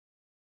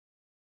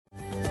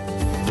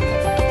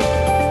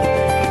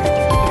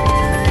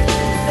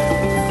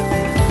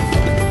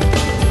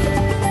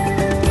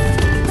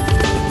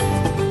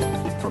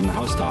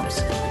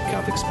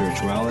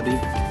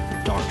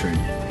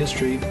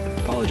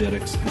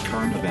apologetics, and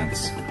current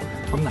events.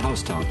 From the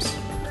housetops,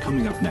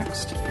 coming up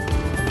next.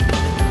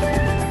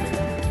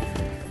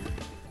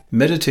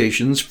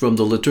 Meditations from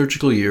the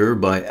Liturgical Year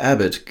by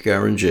Abbot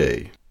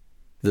Garanger.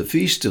 The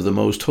Feast of the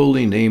Most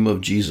Holy Name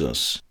of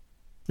Jesus.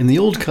 In the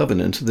Old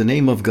Covenant, the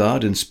name of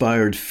God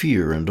inspired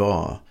fear and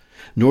awe,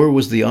 nor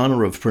was the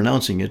honor of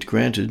pronouncing it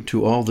granted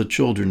to all the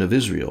children of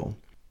Israel.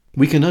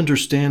 We can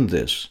understand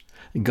this.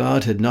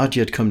 God had not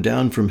yet come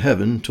down from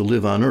heaven to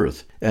live on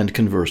earth and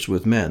converse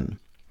with men.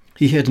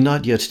 He had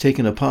not yet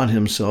taken upon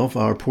himself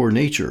our poor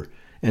nature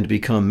and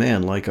become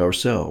man like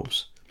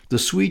ourselves. The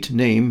sweet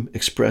name,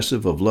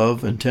 expressive of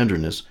love and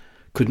tenderness,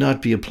 could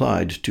not be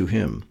applied to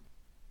him.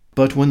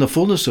 But when the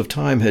fullness of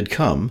time had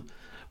come,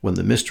 when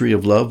the mystery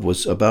of love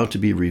was about to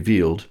be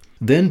revealed,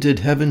 then did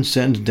heaven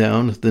send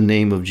down the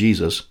name of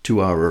Jesus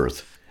to our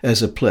earth,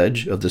 as a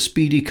pledge of the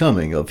speedy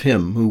coming of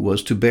him who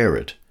was to bear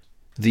it.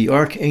 The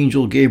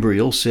archangel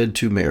Gabriel said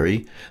to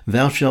Mary,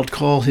 "Thou shalt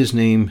call his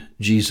name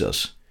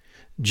Jesus."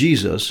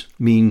 Jesus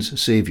means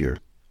Savior.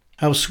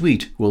 How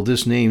sweet will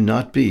this name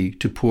not be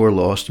to poor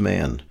lost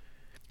man?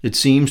 It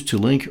seems to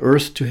link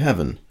earth to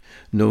heaven.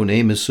 No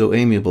name is so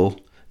amiable,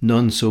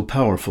 none so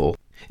powerful.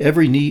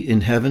 Every knee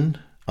in heaven,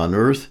 on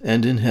earth,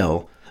 and in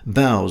hell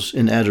bows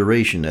in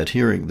adoration at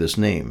hearing this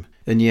name.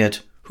 And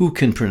yet, who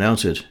can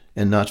pronounce it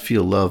and not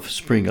feel love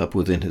spring up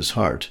within his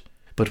heart?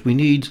 But we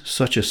need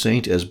such a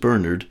saint as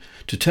Bernard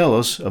to tell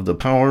us of the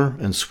power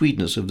and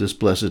sweetness of this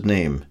blessed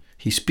name.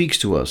 He speaks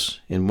to us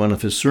in one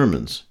of his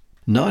sermons.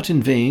 Not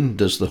in vain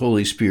does the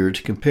Holy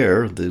Spirit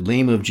compare the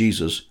name of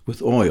Jesus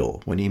with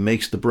oil when he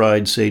makes the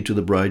bride say to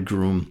the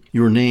bridegroom,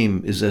 "Your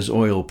name is as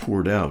oil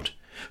poured out."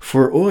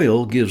 For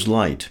oil gives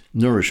light,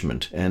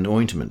 nourishment, and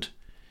ointment.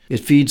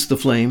 It feeds the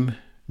flame,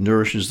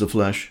 nourishes the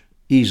flesh,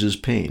 eases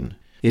pain.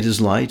 It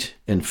is light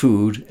and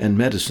food and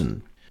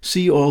medicine.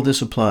 See, all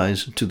this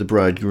applies to the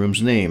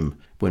bridegroom's name.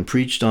 When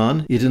preached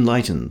on, it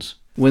enlightens.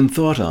 When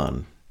thought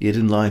on, it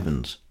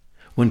enlivens.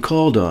 When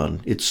called on,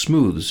 it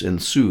smooths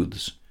and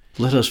soothes.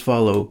 Let us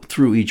follow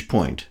through each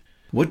point.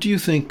 What do you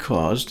think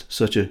caused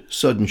such a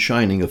sudden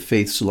shining of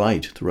faith's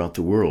light throughout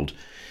the world,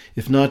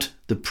 if not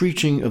the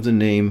preaching of the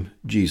name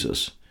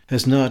Jesus?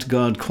 Has not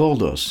God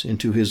called us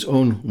into his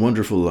own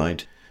wonderful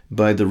light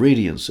by the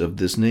radiance of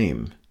this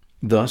name?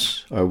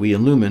 Thus are we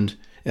illumined,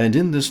 and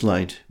in this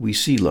light we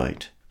see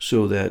light,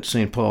 so that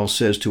St. Paul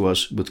says to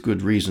us with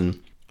good reason,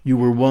 "You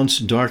were once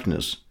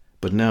darkness,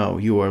 but now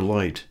you are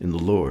light in the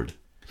Lord."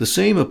 The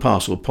same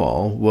Apostle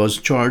Paul was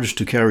charged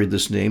to carry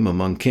this name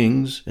among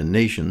kings and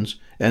nations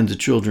and the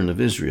children of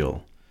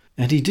Israel.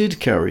 And he did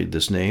carry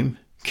this name,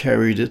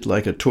 carried it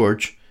like a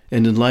torch,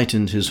 and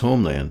enlightened his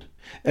homeland.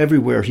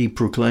 Everywhere he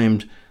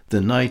proclaimed, "The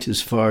night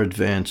is far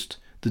advanced,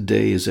 the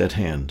day is at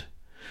hand."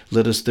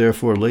 Let us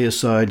therefore lay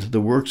aside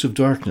the works of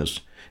darkness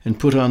and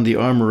put on the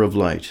armor of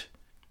light.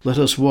 Let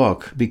us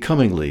walk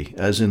becomingly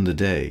as in the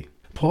day.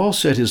 Paul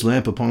set his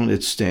lamp upon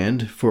its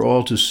stand for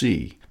all to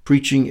see,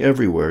 preaching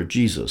everywhere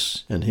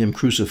Jesus and him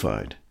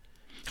crucified.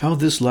 How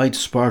this light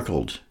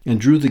sparkled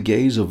and drew the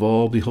gaze of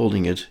all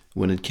beholding it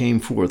when it came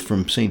forth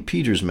from St.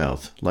 Peter's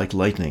mouth like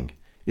lightning.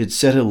 It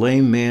set a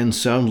lame man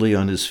soundly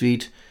on his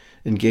feet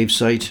and gave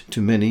sight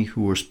to many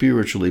who were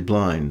spiritually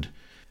blind.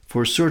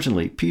 For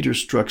certainly Peter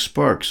struck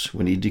sparks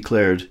when he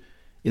declared,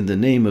 "In the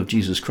name of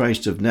Jesus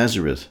Christ of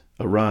Nazareth,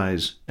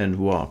 arise and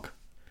walk."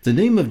 The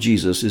name of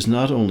Jesus is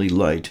not only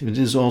light, it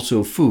is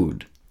also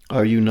food.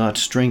 Are you not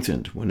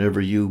strengthened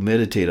whenever you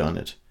meditate on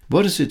it?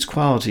 What is its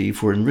quality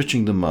for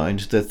enriching the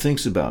mind that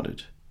thinks about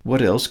it?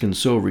 What else can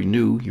so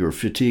renew your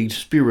fatigued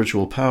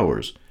spiritual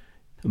powers,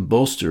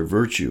 bolster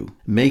virtue,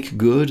 make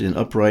good and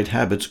upright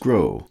habits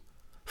grow,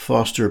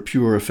 foster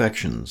pure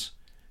affections?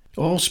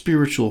 All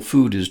spiritual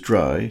food is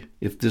dry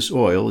if this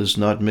oil is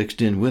not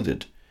mixed in with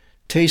it,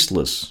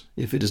 tasteless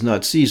if it is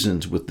not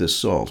seasoned with this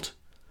salt.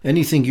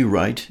 Anything you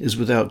write is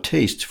without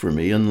taste for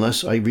me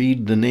unless I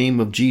read the name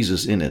of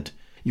Jesus in it.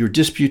 Your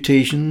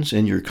disputations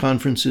and your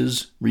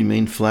conferences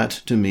remain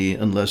flat to me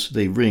unless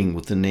they ring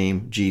with the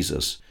name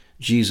Jesus.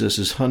 Jesus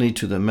is honey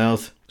to the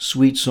mouth,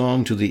 sweet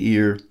song to the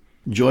ear,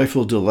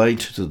 joyful delight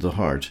to the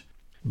heart.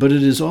 But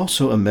it is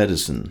also a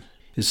medicine.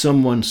 Is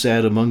someone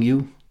sad among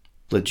you?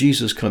 Let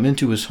Jesus come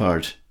into his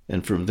heart,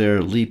 and from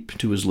there leap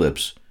to his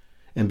lips.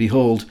 And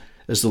behold,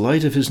 as the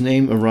light of his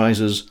name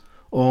arises,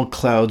 all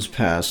clouds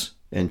pass,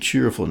 and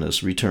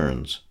cheerfulness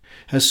returns.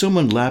 Has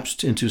someone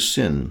lapsed into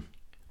sin?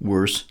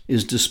 Worse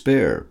is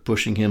despair,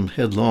 pushing him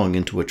headlong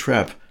into a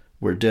trap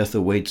where death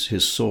awaits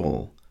his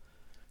soul.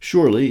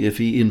 Surely, if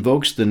he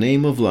invokes the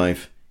name of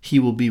life, he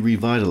will be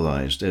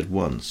revitalized at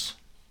once.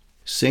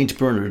 Saint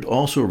Bernard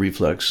also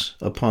reflects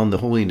upon the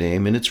holy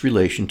name in its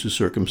relation to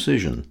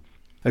circumcision.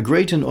 A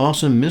great and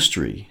awesome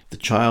mystery, the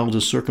child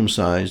is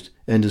circumcised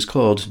and is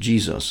called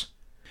Jesus.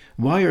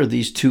 Why are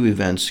these two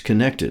events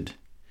connected?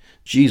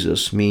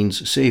 Jesus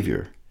means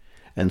Savior,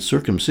 and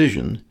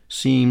circumcision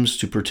seems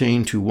to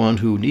pertain to one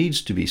who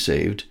needs to be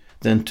saved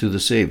than to the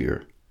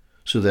Savior,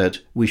 so that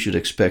we should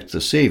expect the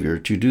Savior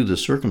to do the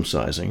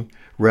circumcising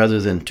rather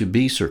than to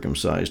be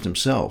circumcised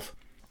himself.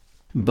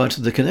 But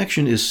the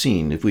connection is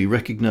seen if we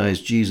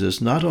recognize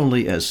Jesus not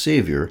only as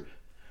Savior,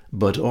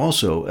 but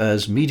also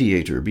as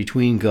mediator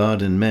between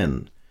God and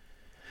men.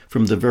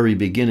 From the very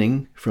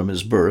beginning, from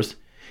his birth,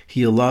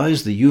 he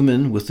allies the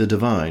human with the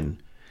divine,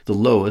 the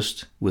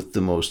lowest with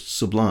the most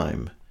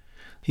sublime.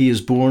 He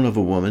is born of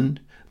a woman,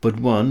 but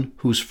one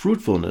whose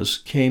fruitfulness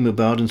came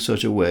about in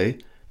such a way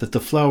that the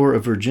flower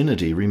of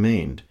virginity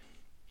remained.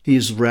 He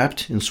is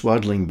wrapped in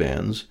swaddling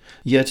bands,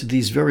 yet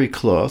these very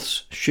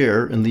cloths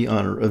share in the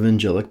honor of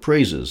angelic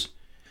praises.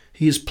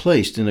 He is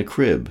placed in a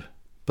crib,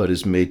 but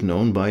is made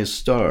known by a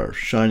star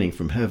shining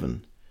from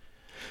heaven.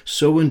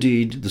 So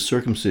indeed the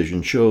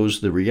circumcision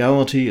shows the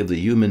reality of the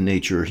human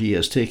nature he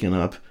has taken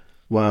up,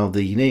 while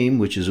the name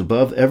which is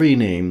above every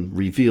name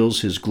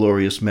reveals his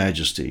glorious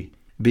majesty.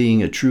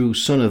 Being a true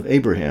son of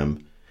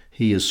Abraham,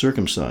 he is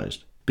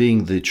circumcised.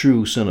 Being the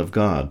true Son of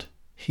God,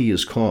 he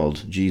is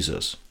called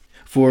Jesus.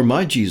 For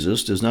my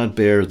Jesus does not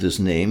bear this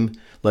name,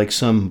 like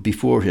some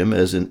before him,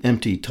 as an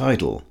empty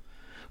title.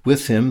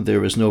 With him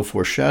there is no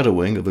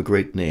foreshadowing of a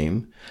great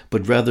name,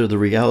 but rather the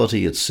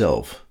reality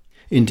itself.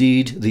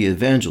 Indeed, the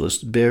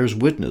evangelist bears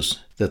witness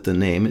that the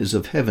name is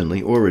of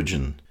heavenly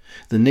origin,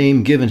 the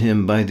name given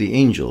him by the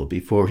angel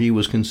before he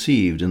was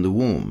conceived in the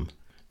womb.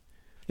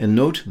 And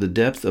note the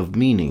depth of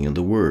meaning in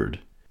the word.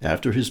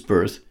 After his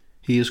birth,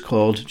 he is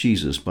called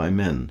Jesus by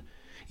men.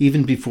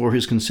 Even before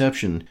his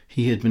conception,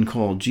 he had been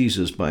called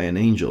Jesus by an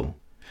angel.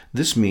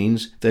 This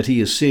means that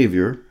he is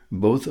Savior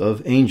both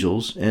of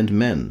angels and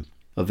men,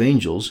 of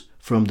angels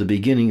from the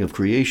beginning of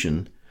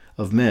creation,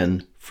 of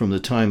men from the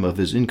time of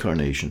his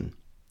incarnation.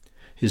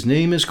 His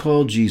name is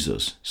called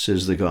Jesus,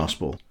 says the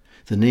Gospel,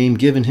 the name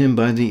given him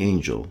by the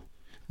angel.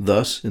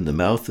 Thus, in the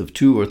mouth of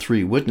 2 or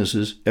 3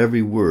 witnesses,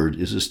 every word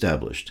is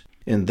established.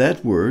 And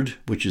that word,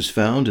 which is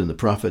found in the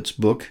prophet's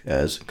book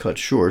as cut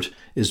short,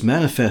 is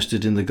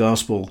manifested in the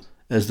Gospel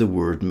as the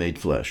Word made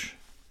flesh.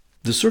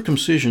 The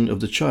circumcision of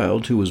the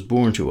child who was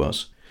born to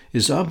us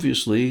is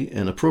obviously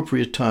an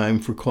appropriate time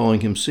for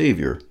calling him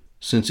Savior,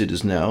 since it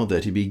is now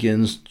that he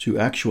begins to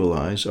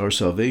actualize our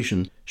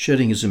salvation,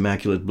 shedding his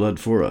immaculate blood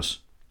for us.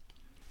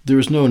 There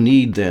is no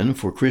need, then,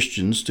 for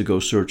Christians to go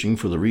searching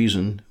for the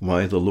reason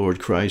why the Lord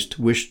Christ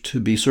wished to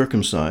be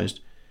circumcised.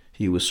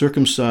 He was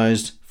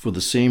circumcised for the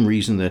same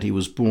reason that he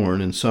was born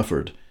and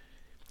suffered.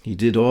 He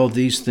did all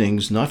these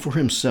things not for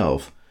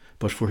himself,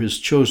 but for his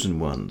chosen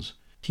ones.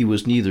 He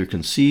was neither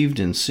conceived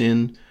in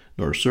sin,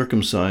 nor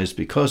circumcised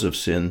because of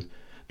sin,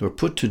 nor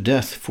put to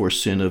death for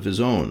sin of his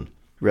own.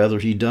 Rather,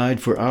 he died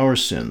for our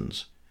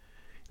sins.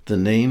 The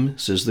name,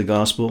 says the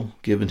Gospel,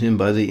 given him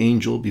by the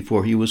angel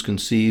before he was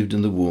conceived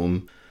in the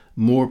womb,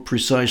 more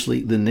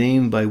precisely the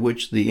name by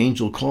which the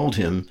angel called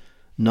him,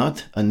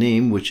 not a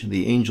name which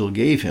the angel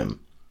gave him.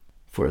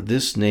 For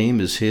this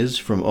name is his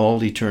from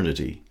all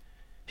eternity.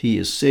 He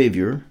is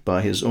Savior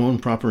by his own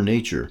proper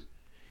nature.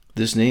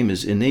 This name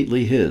is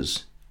innately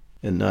his,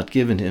 and not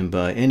given him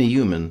by any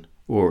human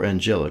or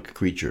angelic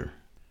creature.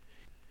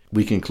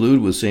 We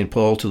conclude with St.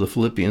 Paul to the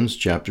Philippians,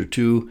 chapter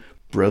 2,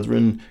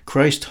 Brethren,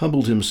 Christ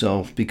humbled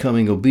himself,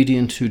 becoming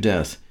obedient to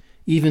death,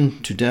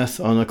 even to death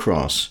on a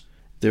cross.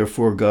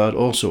 Therefore God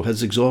also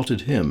has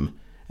exalted him,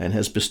 and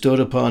has bestowed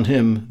upon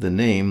him the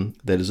name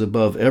that is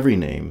above every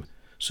name,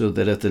 so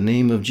that at the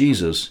name of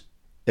Jesus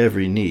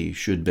every knee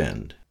should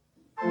bend.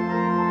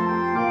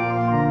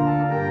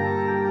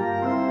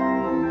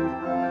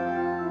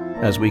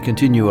 As we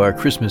continue our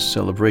Christmas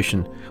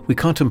celebration, we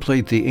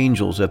contemplate the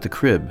angels at the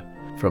crib,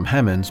 from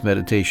Hammond's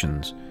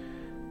Meditations,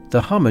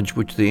 the homage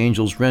which the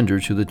angels render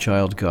to the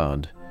child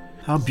God.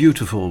 How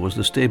beautiful was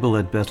the stable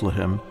at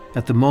Bethlehem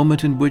at the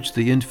moment in which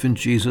the infant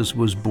Jesus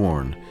was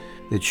born.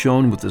 It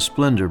shone with a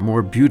splendor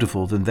more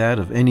beautiful than that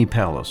of any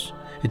palace.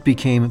 It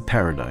became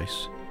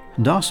paradise.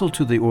 Docile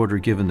to the order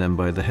given them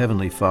by the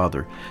Heavenly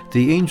Father,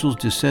 the angels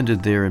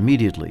descended there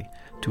immediately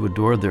to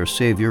adore their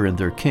Savior and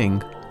their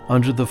King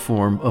under the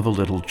form of a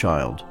little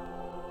child.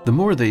 The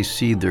more they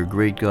see their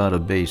great God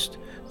abased,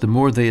 the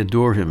more they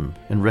adore him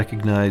and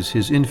recognize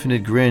his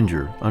infinite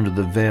grandeur under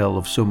the veil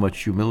of so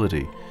much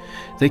humility.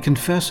 They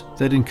confess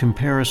that in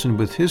comparison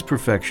with his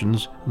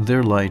perfections,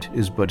 their light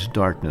is but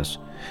darkness,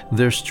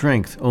 their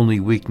strength only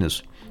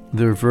weakness,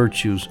 their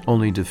virtues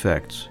only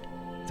defects.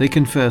 They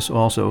confess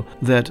also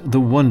that the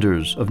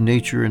wonders of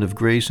nature and of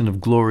grace and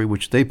of glory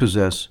which they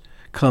possess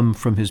come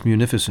from his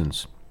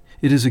munificence.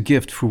 It is a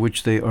gift for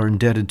which they are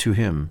indebted to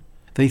him.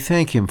 They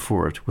thank him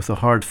for it with a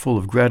heart full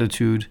of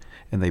gratitude,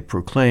 and they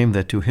proclaim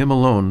that to him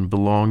alone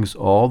belongs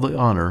all the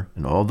honor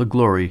and all the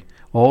glory,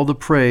 all the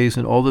praise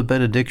and all the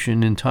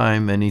benediction in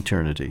time and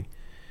eternity.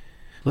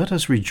 Let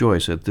us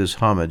rejoice at this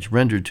homage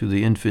rendered to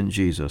the infant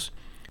Jesus.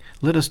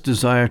 Let us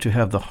desire to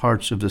have the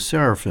hearts of the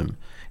seraphim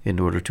in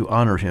order to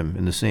honor him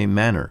in the same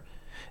manner,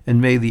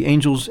 and may the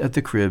angels at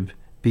the crib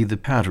be the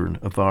pattern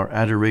of our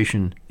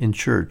adoration in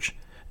church,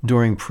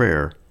 during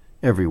prayer,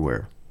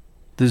 everywhere.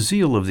 The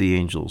zeal of the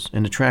angels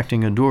in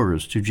attracting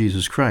adorers to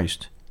Jesus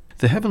Christ.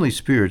 The heavenly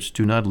spirits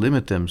do not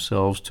limit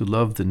themselves to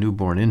love the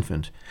newborn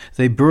infant.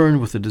 They burn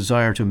with the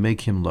desire to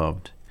make him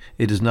loved.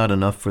 It is not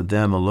enough for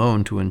them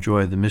alone to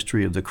enjoy the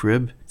mystery of the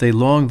crib. They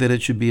long that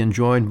it should be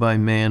enjoyed by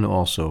man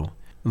also.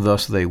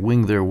 Thus they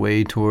wing their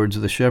way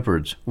towards the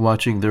shepherds,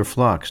 watching their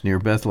flocks near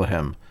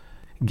Bethlehem.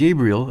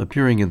 Gabriel,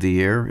 appearing in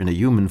the air in a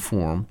human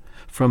form,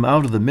 from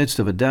out of the midst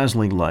of a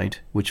dazzling light,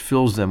 which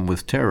fills them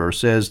with terror,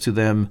 says to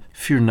them,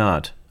 "Fear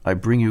not, I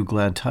bring you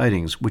glad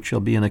tidings, which shall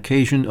be an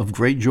occasion of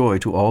great joy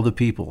to all the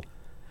people.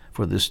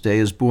 For this day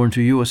is born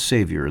to you a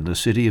Savior in the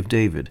city of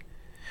David.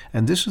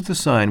 And this is the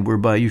sign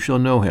whereby you shall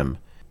know him.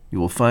 You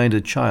will find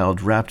a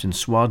child wrapped in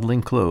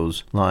swaddling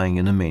clothes, lying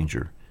in a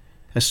manger."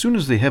 As soon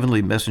as the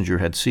heavenly messenger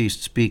had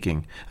ceased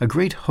speaking, a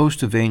great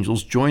host of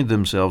angels joined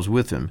themselves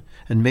with him,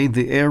 and made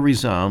the air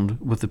resound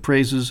with the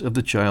praises of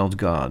the child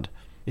God.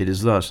 It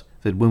is thus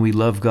that when we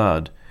love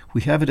God,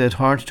 we have it at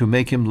heart to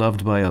make him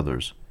loved by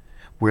others.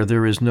 Where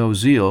there is no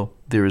zeal,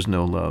 there is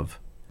no love.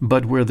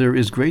 But where there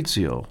is great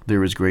zeal,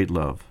 there is great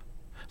love.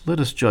 Let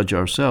us judge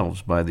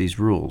ourselves by these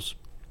rules.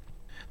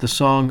 The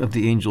song of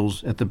the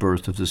angels at the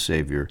birth of the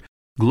Savior.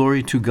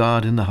 Glory to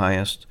God in the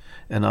highest,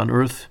 and on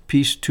earth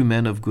peace to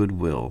men of good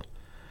will.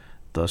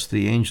 Thus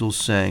the angels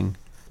sang.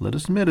 Let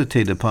us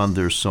meditate upon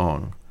their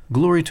song.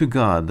 Glory to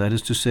God, that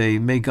is to say,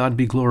 may God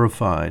be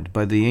glorified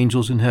by the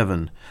angels in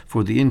heaven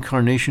for the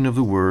incarnation of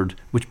the Word,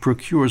 which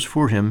procures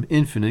for him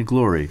infinite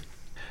glory.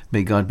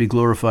 May God be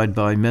glorified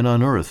by men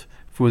on earth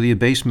for the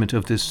abasement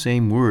of this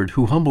same Word,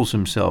 who humbles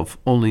himself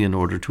only in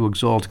order to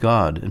exalt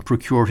God and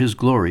procure his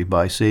glory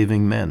by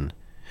saving men.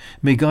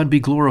 May God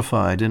be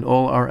glorified in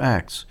all our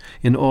acts,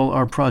 in all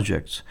our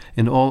projects,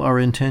 in all our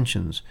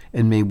intentions,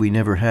 and may we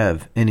never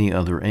have any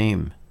other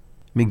aim.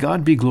 May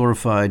God be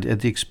glorified at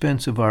the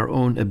expense of our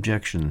own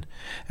abjection,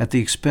 at the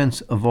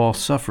expense of all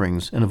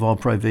sufferings and of all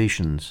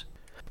privations.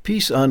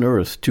 Peace on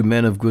earth to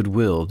men of good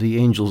will, the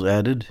angels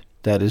added,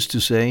 that is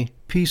to say,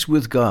 peace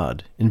with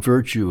God, in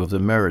virtue of the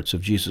merits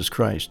of Jesus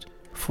Christ.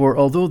 For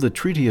although the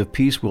treaty of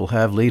peace will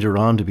have later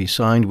on to be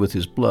signed with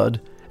his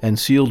blood, and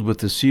sealed with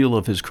the seal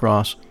of his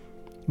cross,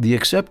 the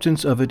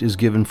acceptance of it is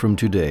given from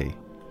today.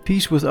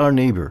 Peace with our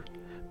neighbor,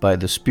 by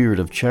the spirit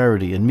of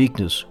charity and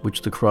meekness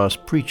which the cross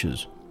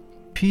preaches.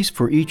 Peace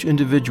for each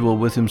individual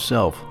with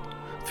himself,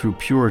 through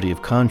purity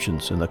of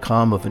conscience and the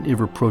calm of an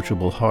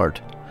irreproachable heart,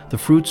 the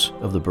fruits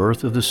of the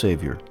birth of the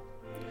Savior.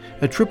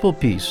 A triple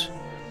peace,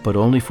 but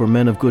only for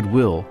men of good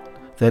will,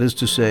 that is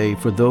to say,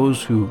 for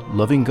those who,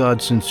 loving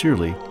God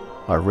sincerely,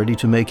 are ready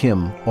to make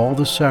him all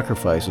the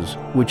sacrifices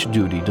which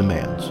duty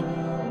demands.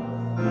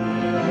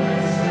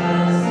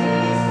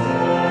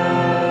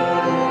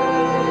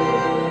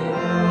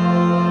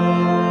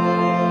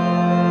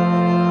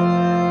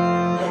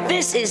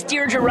 This is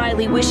Deirdre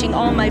Riley wishing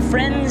all my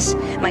friends,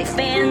 my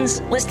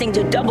fans, listening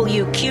to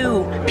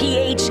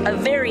WQPH a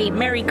very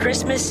Merry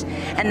Christmas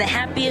and the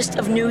happiest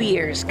of New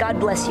Years. God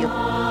bless you.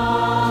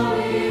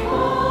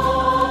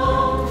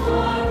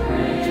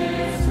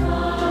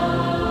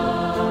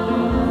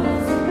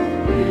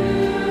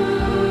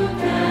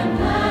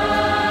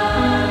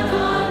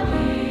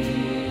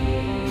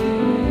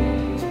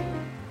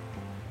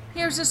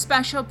 Here's a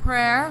special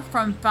prayer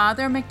from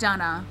Father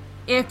McDonough.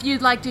 If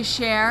you'd like to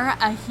share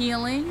a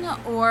healing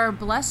or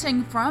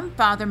blessing from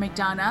Father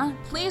McDonough,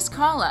 please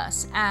call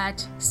us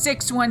at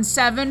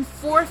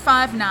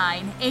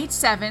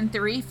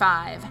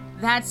 617-459-8735.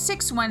 That's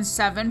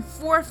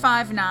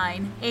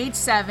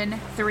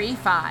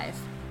 617-459-8735.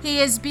 He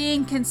is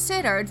being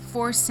considered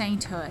for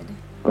sainthood.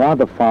 God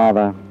the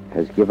Father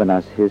has given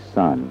us his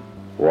Son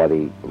for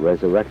the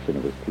resurrection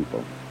of his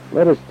people.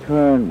 Let us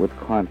turn with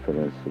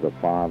confidence to the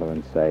Father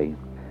and say,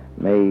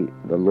 may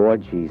the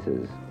Lord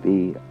Jesus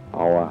be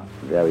our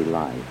very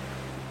life.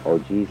 Oh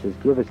Jesus,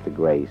 give us the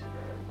grace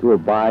to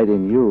abide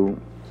in you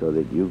so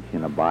that you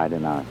can abide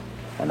in us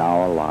and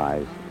our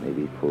lives may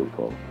be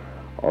fruitful.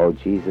 Oh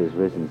Jesus,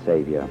 risen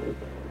Savior,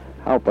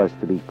 help us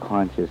to be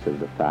conscious of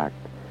the fact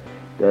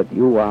that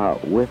you are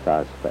with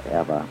us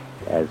forever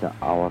as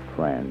our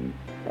friend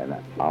and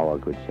our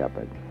good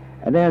shepherd.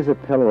 And as a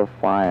pillar of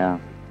fire,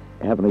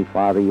 Heavenly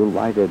Father, you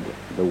lighted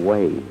the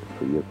way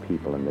for your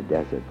people in the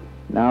desert.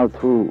 Now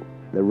through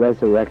the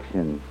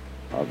resurrection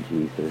of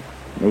Jesus,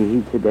 may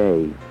he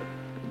today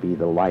be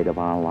the light of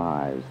our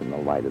lives and the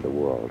light of the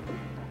world.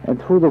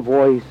 And through the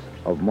voice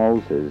of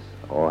Moses,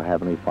 oh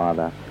Heavenly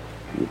Father,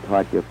 you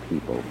taught your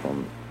people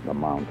from the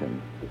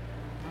mountain.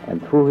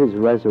 And through his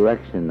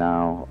resurrection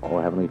now, oh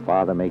Heavenly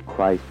Father, may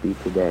Christ be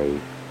today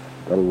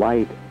the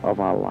light of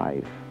our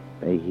life.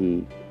 May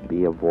he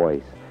be a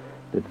voice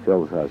that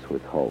fills us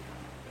with hope.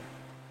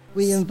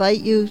 We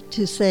invite you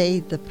to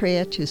say the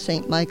prayer to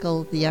St.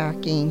 Michael the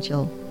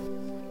Archangel.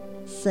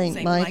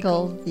 Saint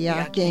Michael the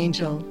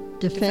Archangel,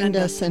 defend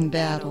us in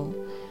battle.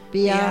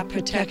 Be our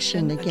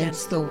protection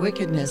against the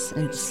wickedness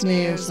and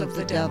snares of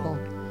the devil.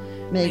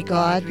 May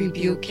God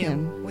rebuke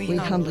him, we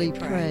humbly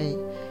pray.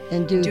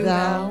 And do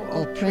thou,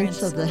 O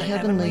Prince of the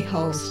heavenly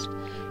host,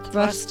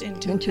 thrust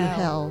into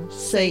hell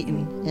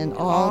Satan and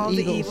all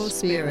evil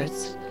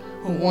spirits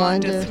who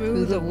wander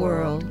through the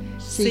world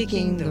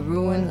seeking the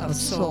ruin of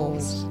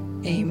souls.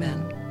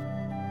 Amen.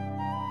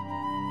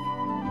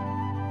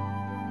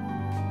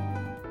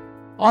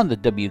 On the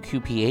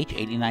WQPH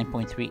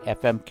 89.3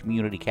 FM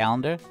community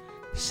calendar,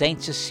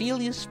 St.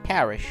 Cecilia's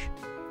Parish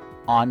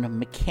on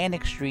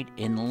Mechanic Street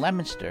in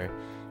Leominster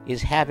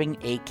is having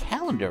a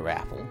calendar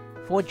raffle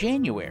for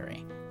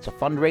January. It's a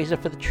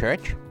fundraiser for the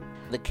church.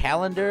 The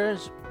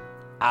calendars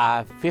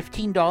are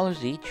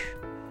 $15 each,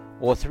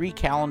 or 3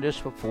 calendars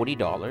for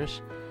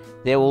 $40.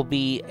 There will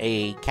be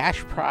a cash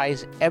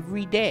prize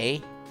every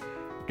day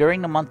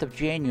during the month of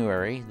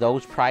January.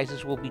 Those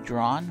prizes will be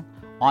drawn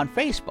on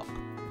Facebook,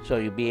 so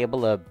you'll be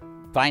able to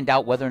find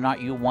out whether or not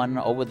you won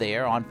over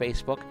there on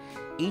Facebook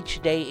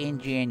each day in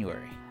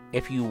January.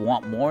 If you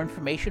want more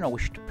information or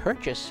wish to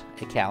purchase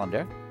a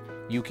calendar,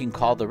 you can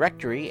call the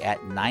rectory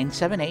at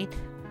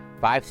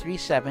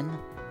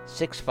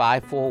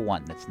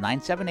 978-537-6541. That's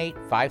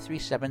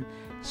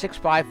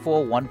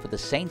 978-537-6541 for the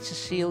St.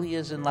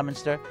 Cecilia's in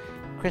Leominster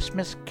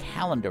Christmas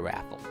Calendar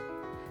Raffle.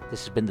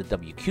 This has been the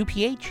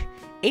WQPH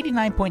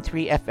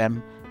 89.3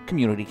 FM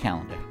Community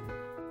Calendar.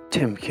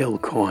 Tim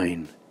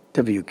Kilcoyne,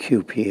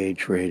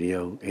 WQPH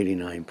Radio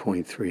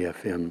 89.3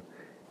 FM,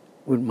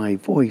 with my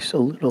voice a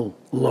little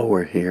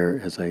lower here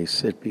as I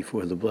sit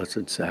before the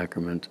Blessed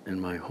Sacrament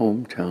in my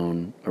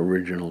hometown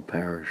original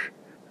parish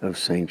of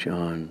St.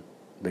 John,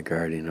 the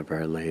Guardian of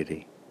Our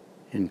Lady,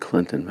 in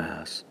Clinton,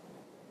 Mass.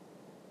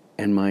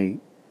 And my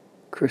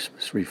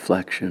Christmas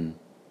reflection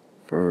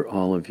for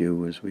all of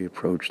you as we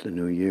approach the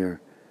new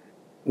year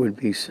would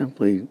be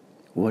simply,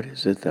 what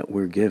is it that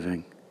we're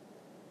giving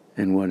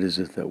and what is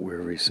it that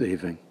we're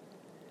receiving?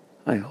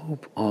 I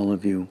hope all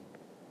of you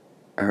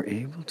are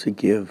able to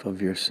give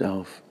of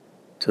yourself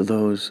to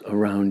those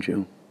around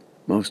you,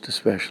 most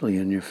especially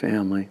in your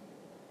family,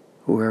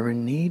 who are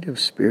in need of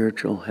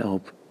spiritual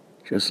help,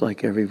 just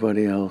like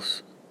everybody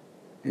else,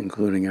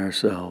 including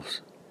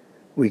ourselves.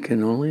 We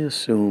can only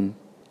assume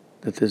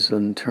that there's an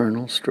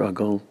internal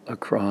struggle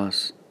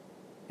across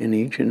in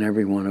each and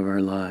every one of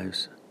our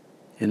lives.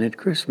 And at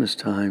Christmas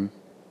time,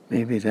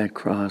 maybe that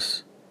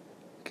cross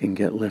can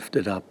get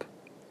lifted up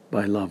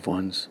by loved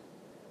ones.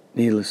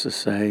 Needless to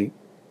say,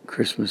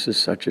 Christmas is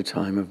such a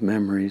time of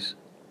memories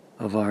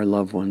of our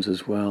loved ones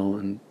as well,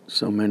 and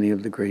so many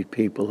of the great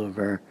people of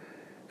our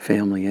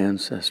family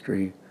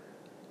ancestry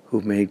who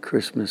made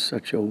Christmas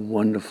such a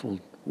wonderful,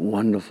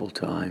 wonderful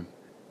time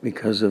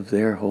because of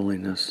their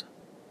holiness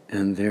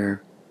and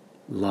their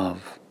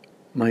love.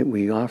 Might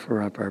we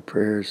offer up our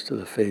prayers to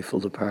the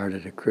faithful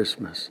departed at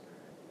Christmas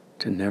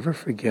to never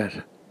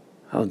forget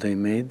how they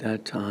made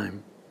that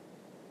time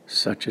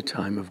such a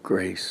time of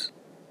grace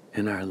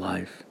in our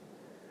life.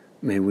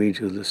 May we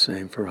do the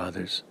same for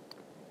others.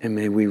 And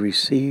may we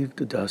receive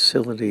the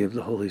docility of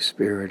the Holy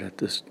Spirit at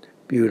this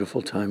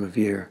beautiful time of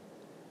year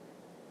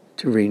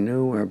to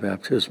renew our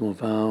baptismal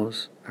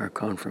vows, our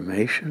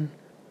confirmation,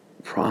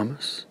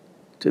 promise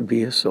to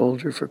be a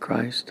soldier for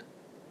Christ,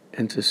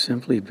 and to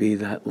simply be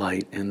that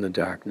light in the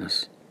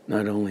darkness,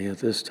 not only at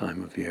this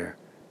time of year,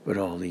 but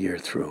all the year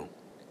through.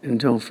 And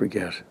don't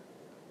forget,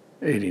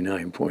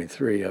 89.3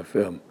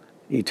 FM,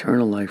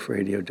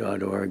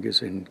 EternalLifeRadio.org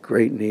is in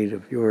great need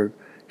of your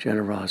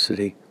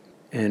generosity,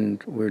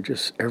 and we're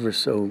just ever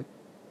so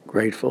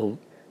grateful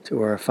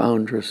to our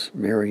foundress,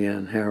 Mary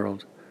Ann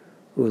Harold,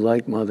 who,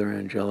 like Mother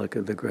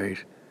Angelica the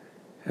Great,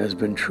 has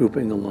been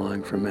trooping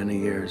along for many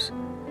years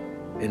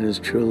and is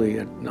truly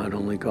at not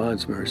only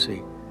God's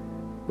mercy,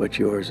 but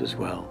yours as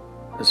well,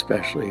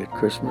 especially at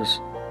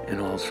Christmas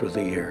and all through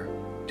the year.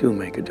 Do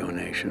make a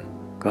donation.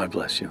 God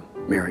bless you.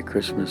 Merry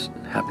Christmas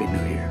and Happy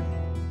New Year.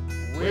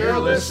 We're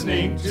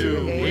listening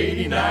to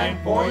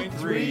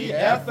 89.3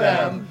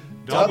 FM,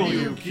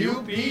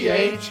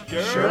 WQPH,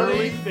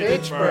 Shirley,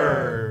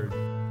 Fitchburg.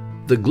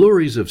 The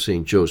Glories of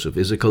St. Joseph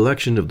is a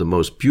collection of the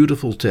most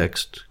beautiful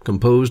texts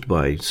composed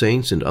by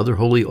saints and other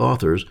holy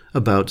authors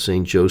about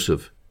St.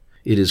 Joseph.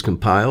 It is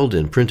compiled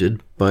and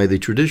printed by the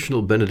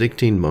traditional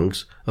Benedictine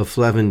monks of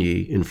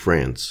Flavigny in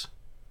France.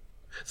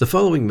 The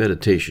following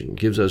meditation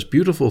gives us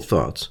beautiful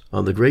thoughts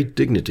on the great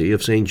dignity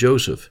of St.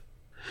 Joseph.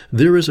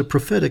 There is a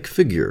prophetic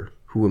figure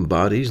who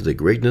embodies the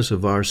greatness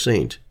of our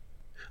saint.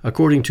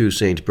 According to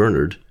St.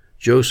 Bernard,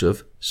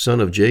 Joseph, son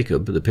of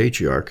Jacob the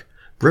patriarch,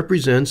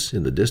 represents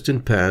in the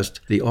distant past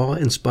the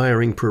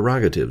awe-inspiring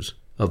prerogatives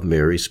of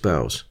Mary's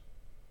spouse.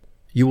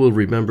 You will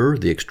remember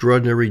the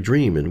extraordinary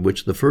dream in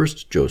which the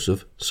first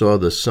Joseph saw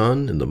the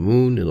sun and the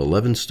moon and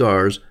 11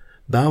 stars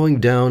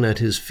bowing down at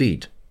his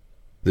feet.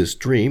 This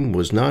dream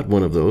was not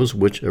one of those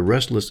which a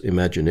restless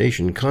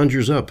imagination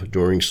conjures up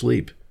during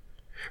sleep.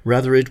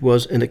 Rather, it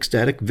was an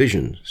ecstatic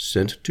vision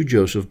sent to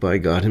Joseph by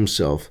God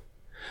himself,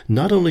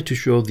 not only to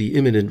show the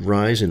imminent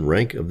rise in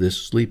rank of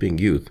this sleeping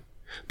youth,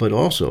 but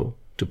also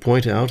to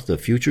point out the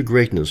future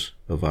greatness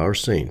of our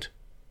saint.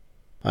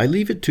 I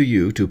leave it to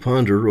you to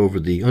ponder over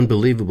the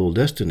unbelievable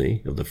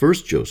destiny of the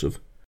first Joseph,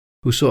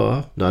 who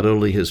saw not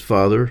only his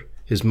father,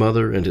 his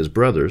mother, and his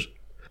brothers,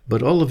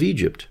 but all of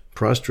Egypt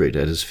prostrate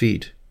at his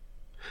feet.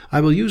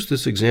 I will use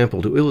this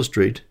example to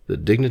illustrate the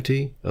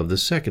dignity of the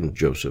second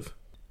Joseph.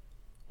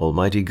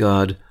 Almighty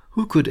God,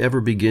 who could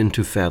ever begin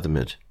to fathom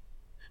it?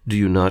 Do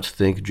you not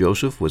think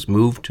Joseph was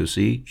moved to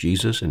see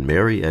Jesus and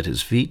Mary at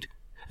his feet,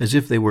 as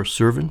if they were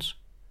servants,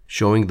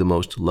 showing the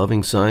most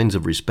loving signs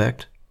of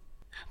respect?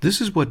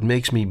 This is what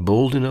makes me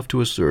bold enough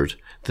to assert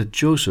that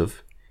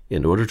Joseph,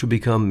 in order to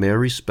become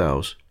Mary's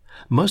spouse,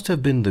 must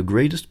have been the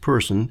greatest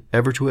person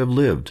ever to have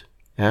lived,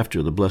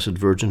 after the Blessed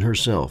Virgin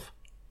herself.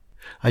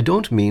 I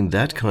don't mean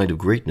that kind of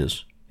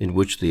greatness in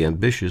which the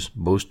ambitious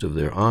boast of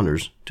their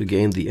honors to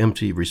gain the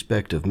empty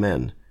respect of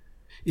men.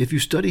 If you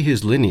study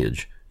his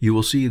lineage, you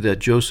will see that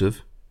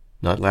Joseph,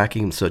 not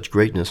lacking such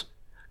greatness,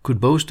 could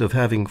boast of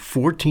having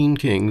 14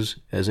 kings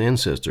as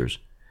ancestors,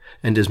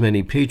 and as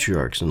many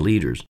patriarchs and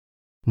leaders,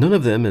 none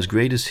of them as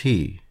great as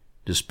he,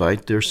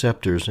 despite their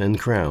scepters and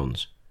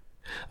crowns.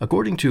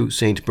 According to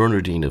Saint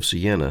Bernardine of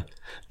Siena,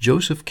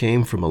 Joseph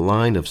came from a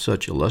line of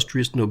such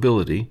illustrious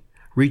nobility,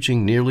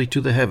 reaching nearly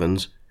to the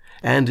heavens,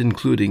 and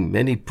including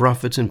many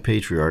prophets and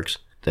patriarchs,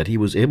 that he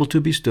was able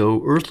to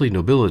bestow earthly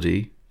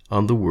nobility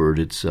on the Word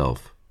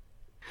itself.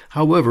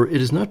 However,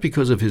 it is not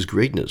because of his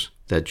greatness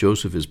that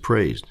Joseph is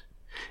praised.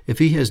 If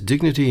he has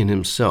dignity in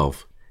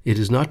himself, it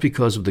is not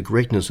because of the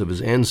greatness of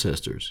his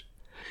ancestors.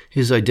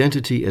 His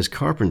identity as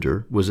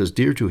carpenter was as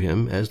dear to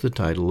him as the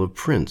title of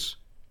prince.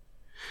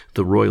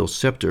 The royal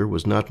scepter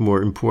was not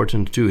more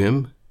important to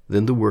him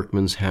than the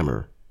workman's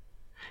hammer.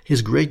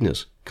 His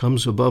greatness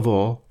comes above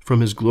all from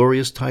his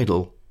glorious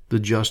title, the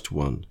Just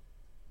One.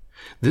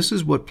 This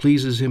is what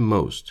pleases him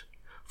most.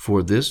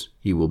 For this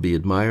he will be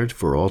admired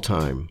for all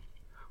time.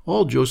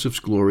 All Joseph's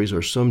glories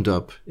are summed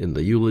up in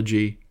the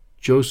eulogy,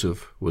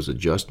 Joseph was a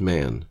just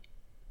man.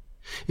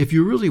 If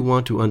you really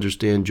want to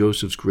understand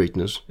Joseph's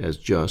greatness as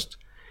just,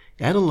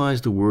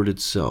 analyze the word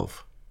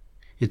itself.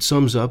 It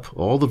sums up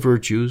all the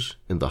virtues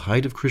and the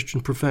height of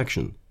Christian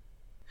perfection.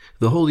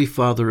 The Holy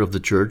Father of the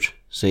Church,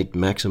 St.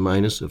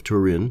 Maximinus of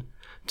Turin,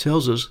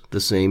 tells us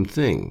the same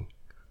thing.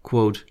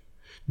 Quote,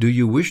 "Do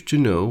you wish to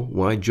know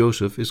why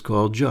Joseph is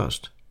called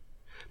just?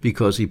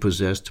 Because he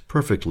possessed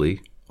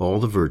perfectly all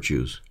the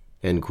virtues."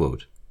 End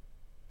quote.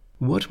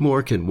 What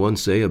more can one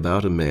say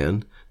about a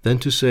man than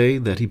to say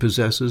that he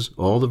possesses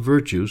all the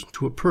virtues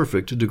to a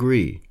perfect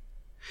degree?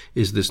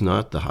 Is this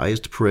not the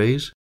highest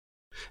praise?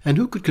 And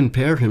who could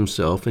compare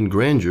himself in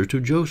grandeur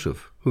to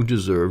Joseph, who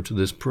deserved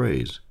this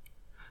praise?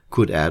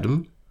 Could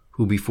Adam,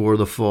 who before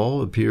the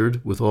fall appeared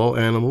with all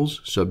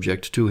animals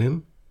subject to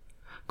him?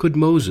 Could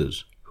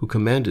Moses, who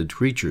commanded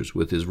creatures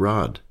with his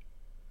rod?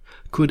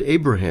 Could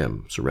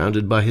Abraham,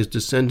 surrounded by his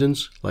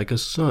descendants like a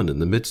sun in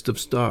the midst of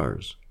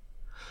stars?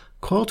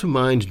 Call to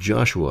mind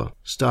Joshua,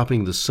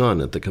 stopping the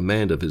sun at the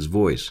command of his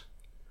voice.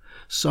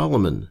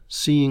 Solomon,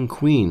 seeing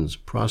queens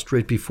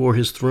prostrate before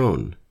his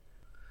throne.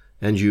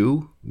 And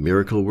you,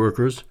 miracle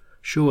workers,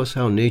 show us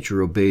how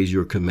nature obeys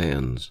your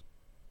commands.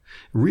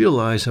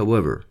 Realize,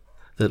 however,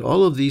 that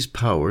all of these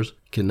powers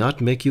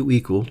cannot make you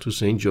equal to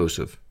Saint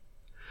Joseph,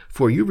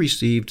 for you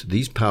received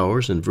these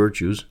powers and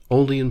virtues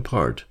only in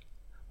part,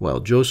 while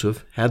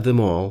Joseph had them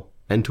all,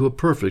 and to a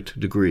perfect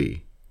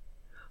degree.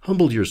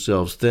 Humble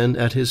yourselves then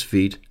at his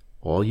feet,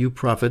 all you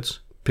prophets,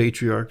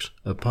 patriarchs,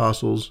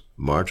 apostles,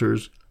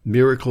 martyrs,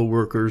 miracle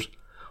workers,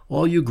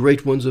 all you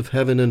great ones of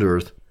heaven and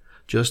earth,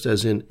 just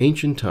as in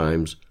ancient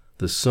times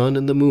the sun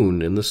and the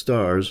moon and the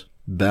stars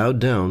bowed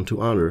down to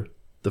honor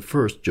the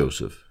first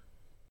Joseph.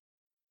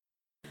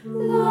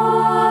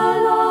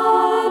 Lullaby,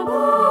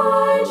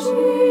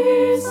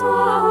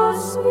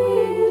 Jesus,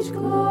 sweet,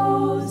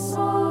 close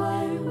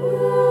I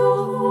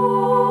will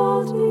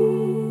hold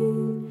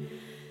thee,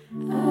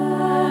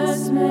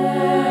 as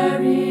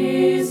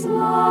Mary's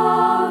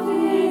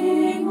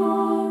loving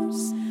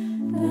arms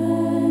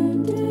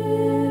then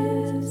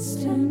didst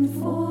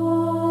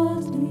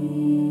enfold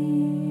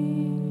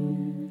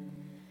me.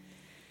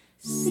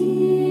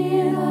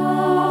 See,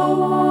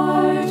 thou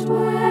art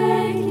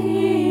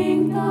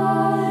waking,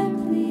 God,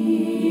 please.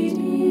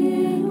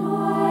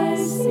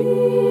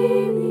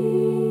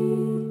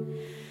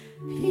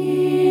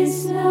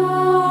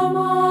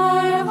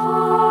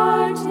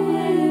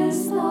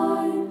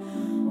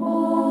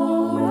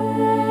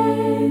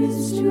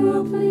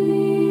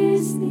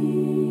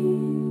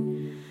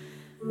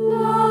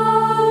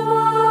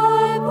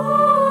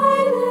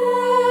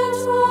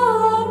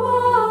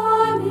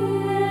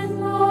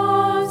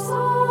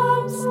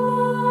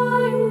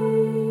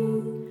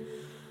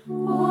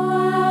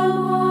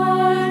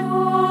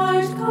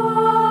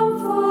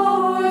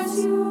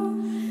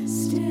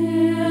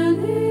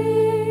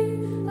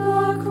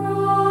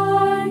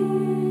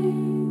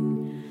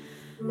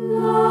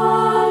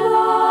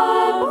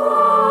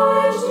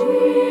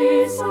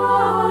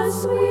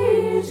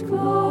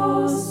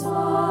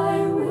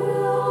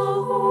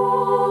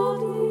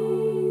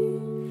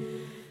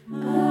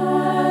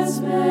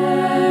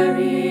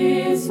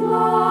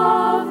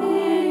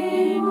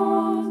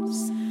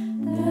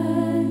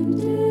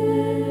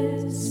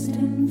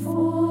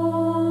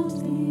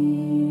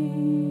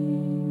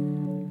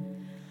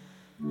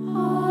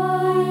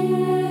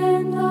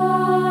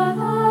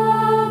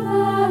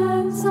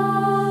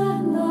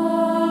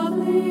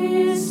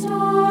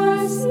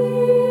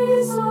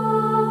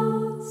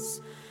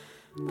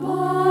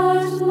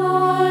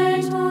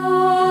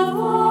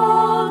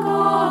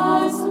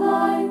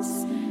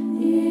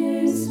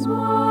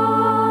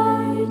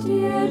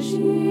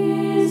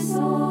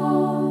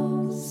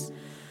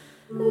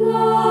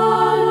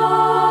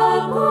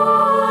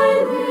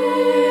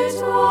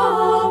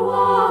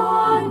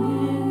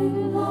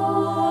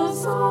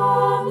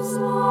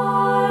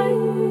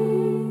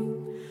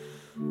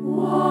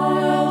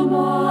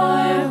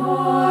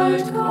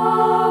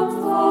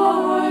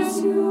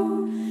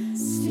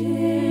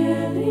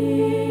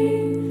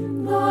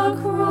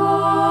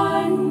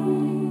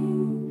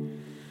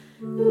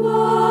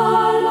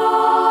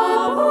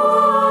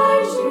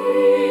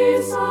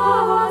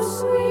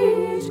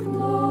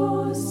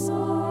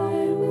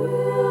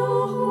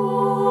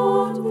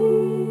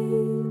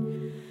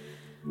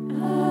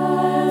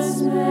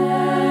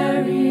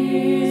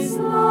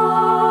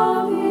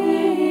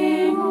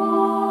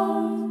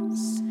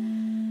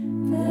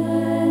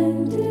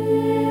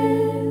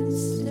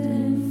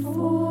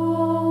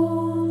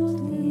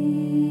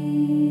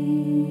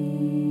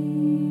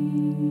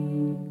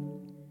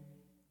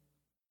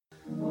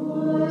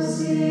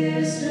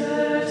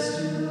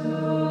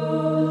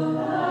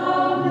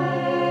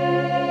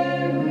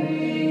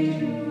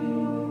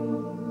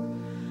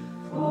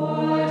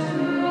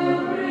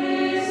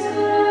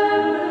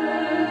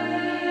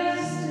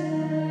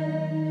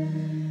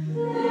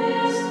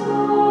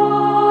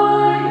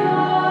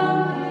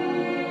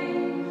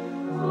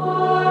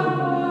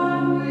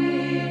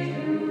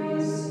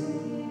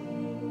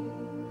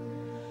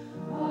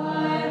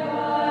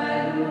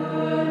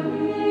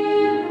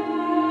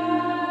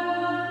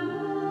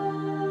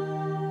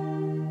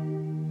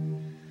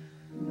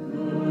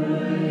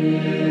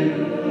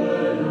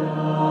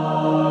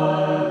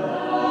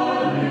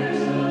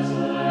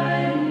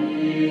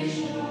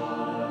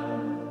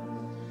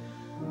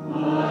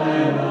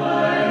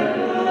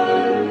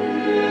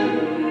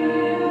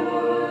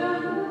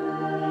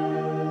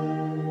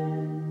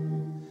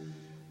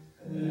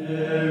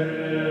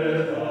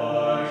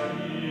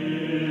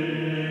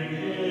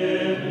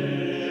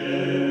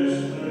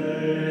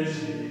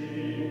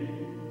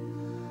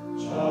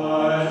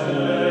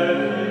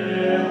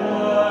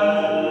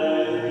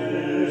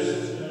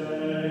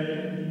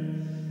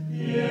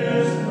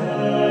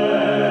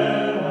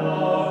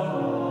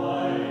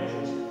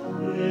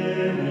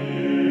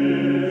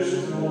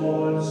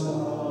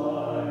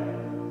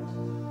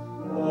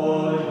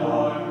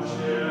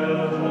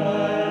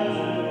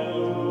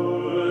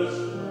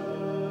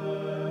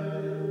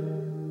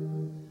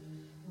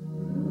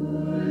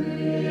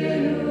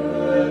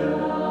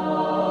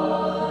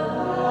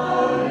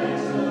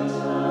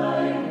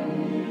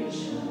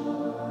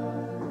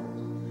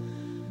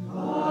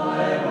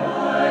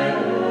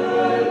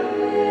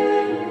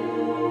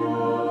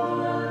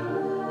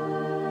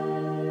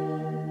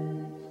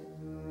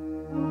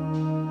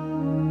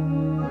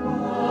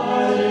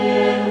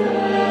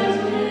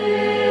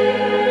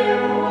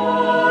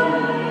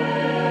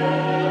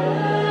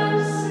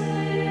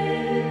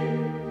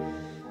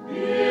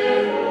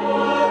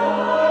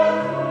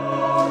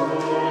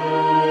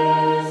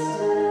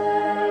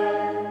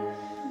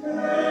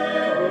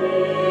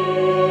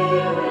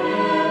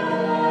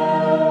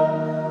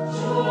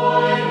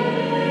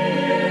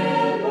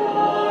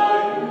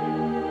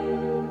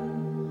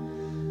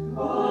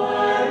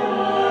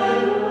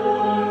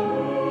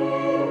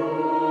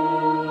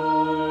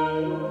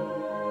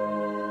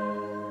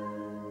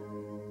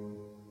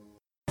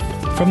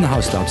 From the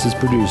Housetops is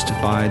produced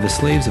by the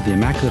Slaves of the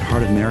Immaculate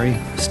Heart of Mary,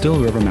 Still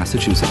River,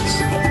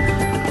 Massachusetts.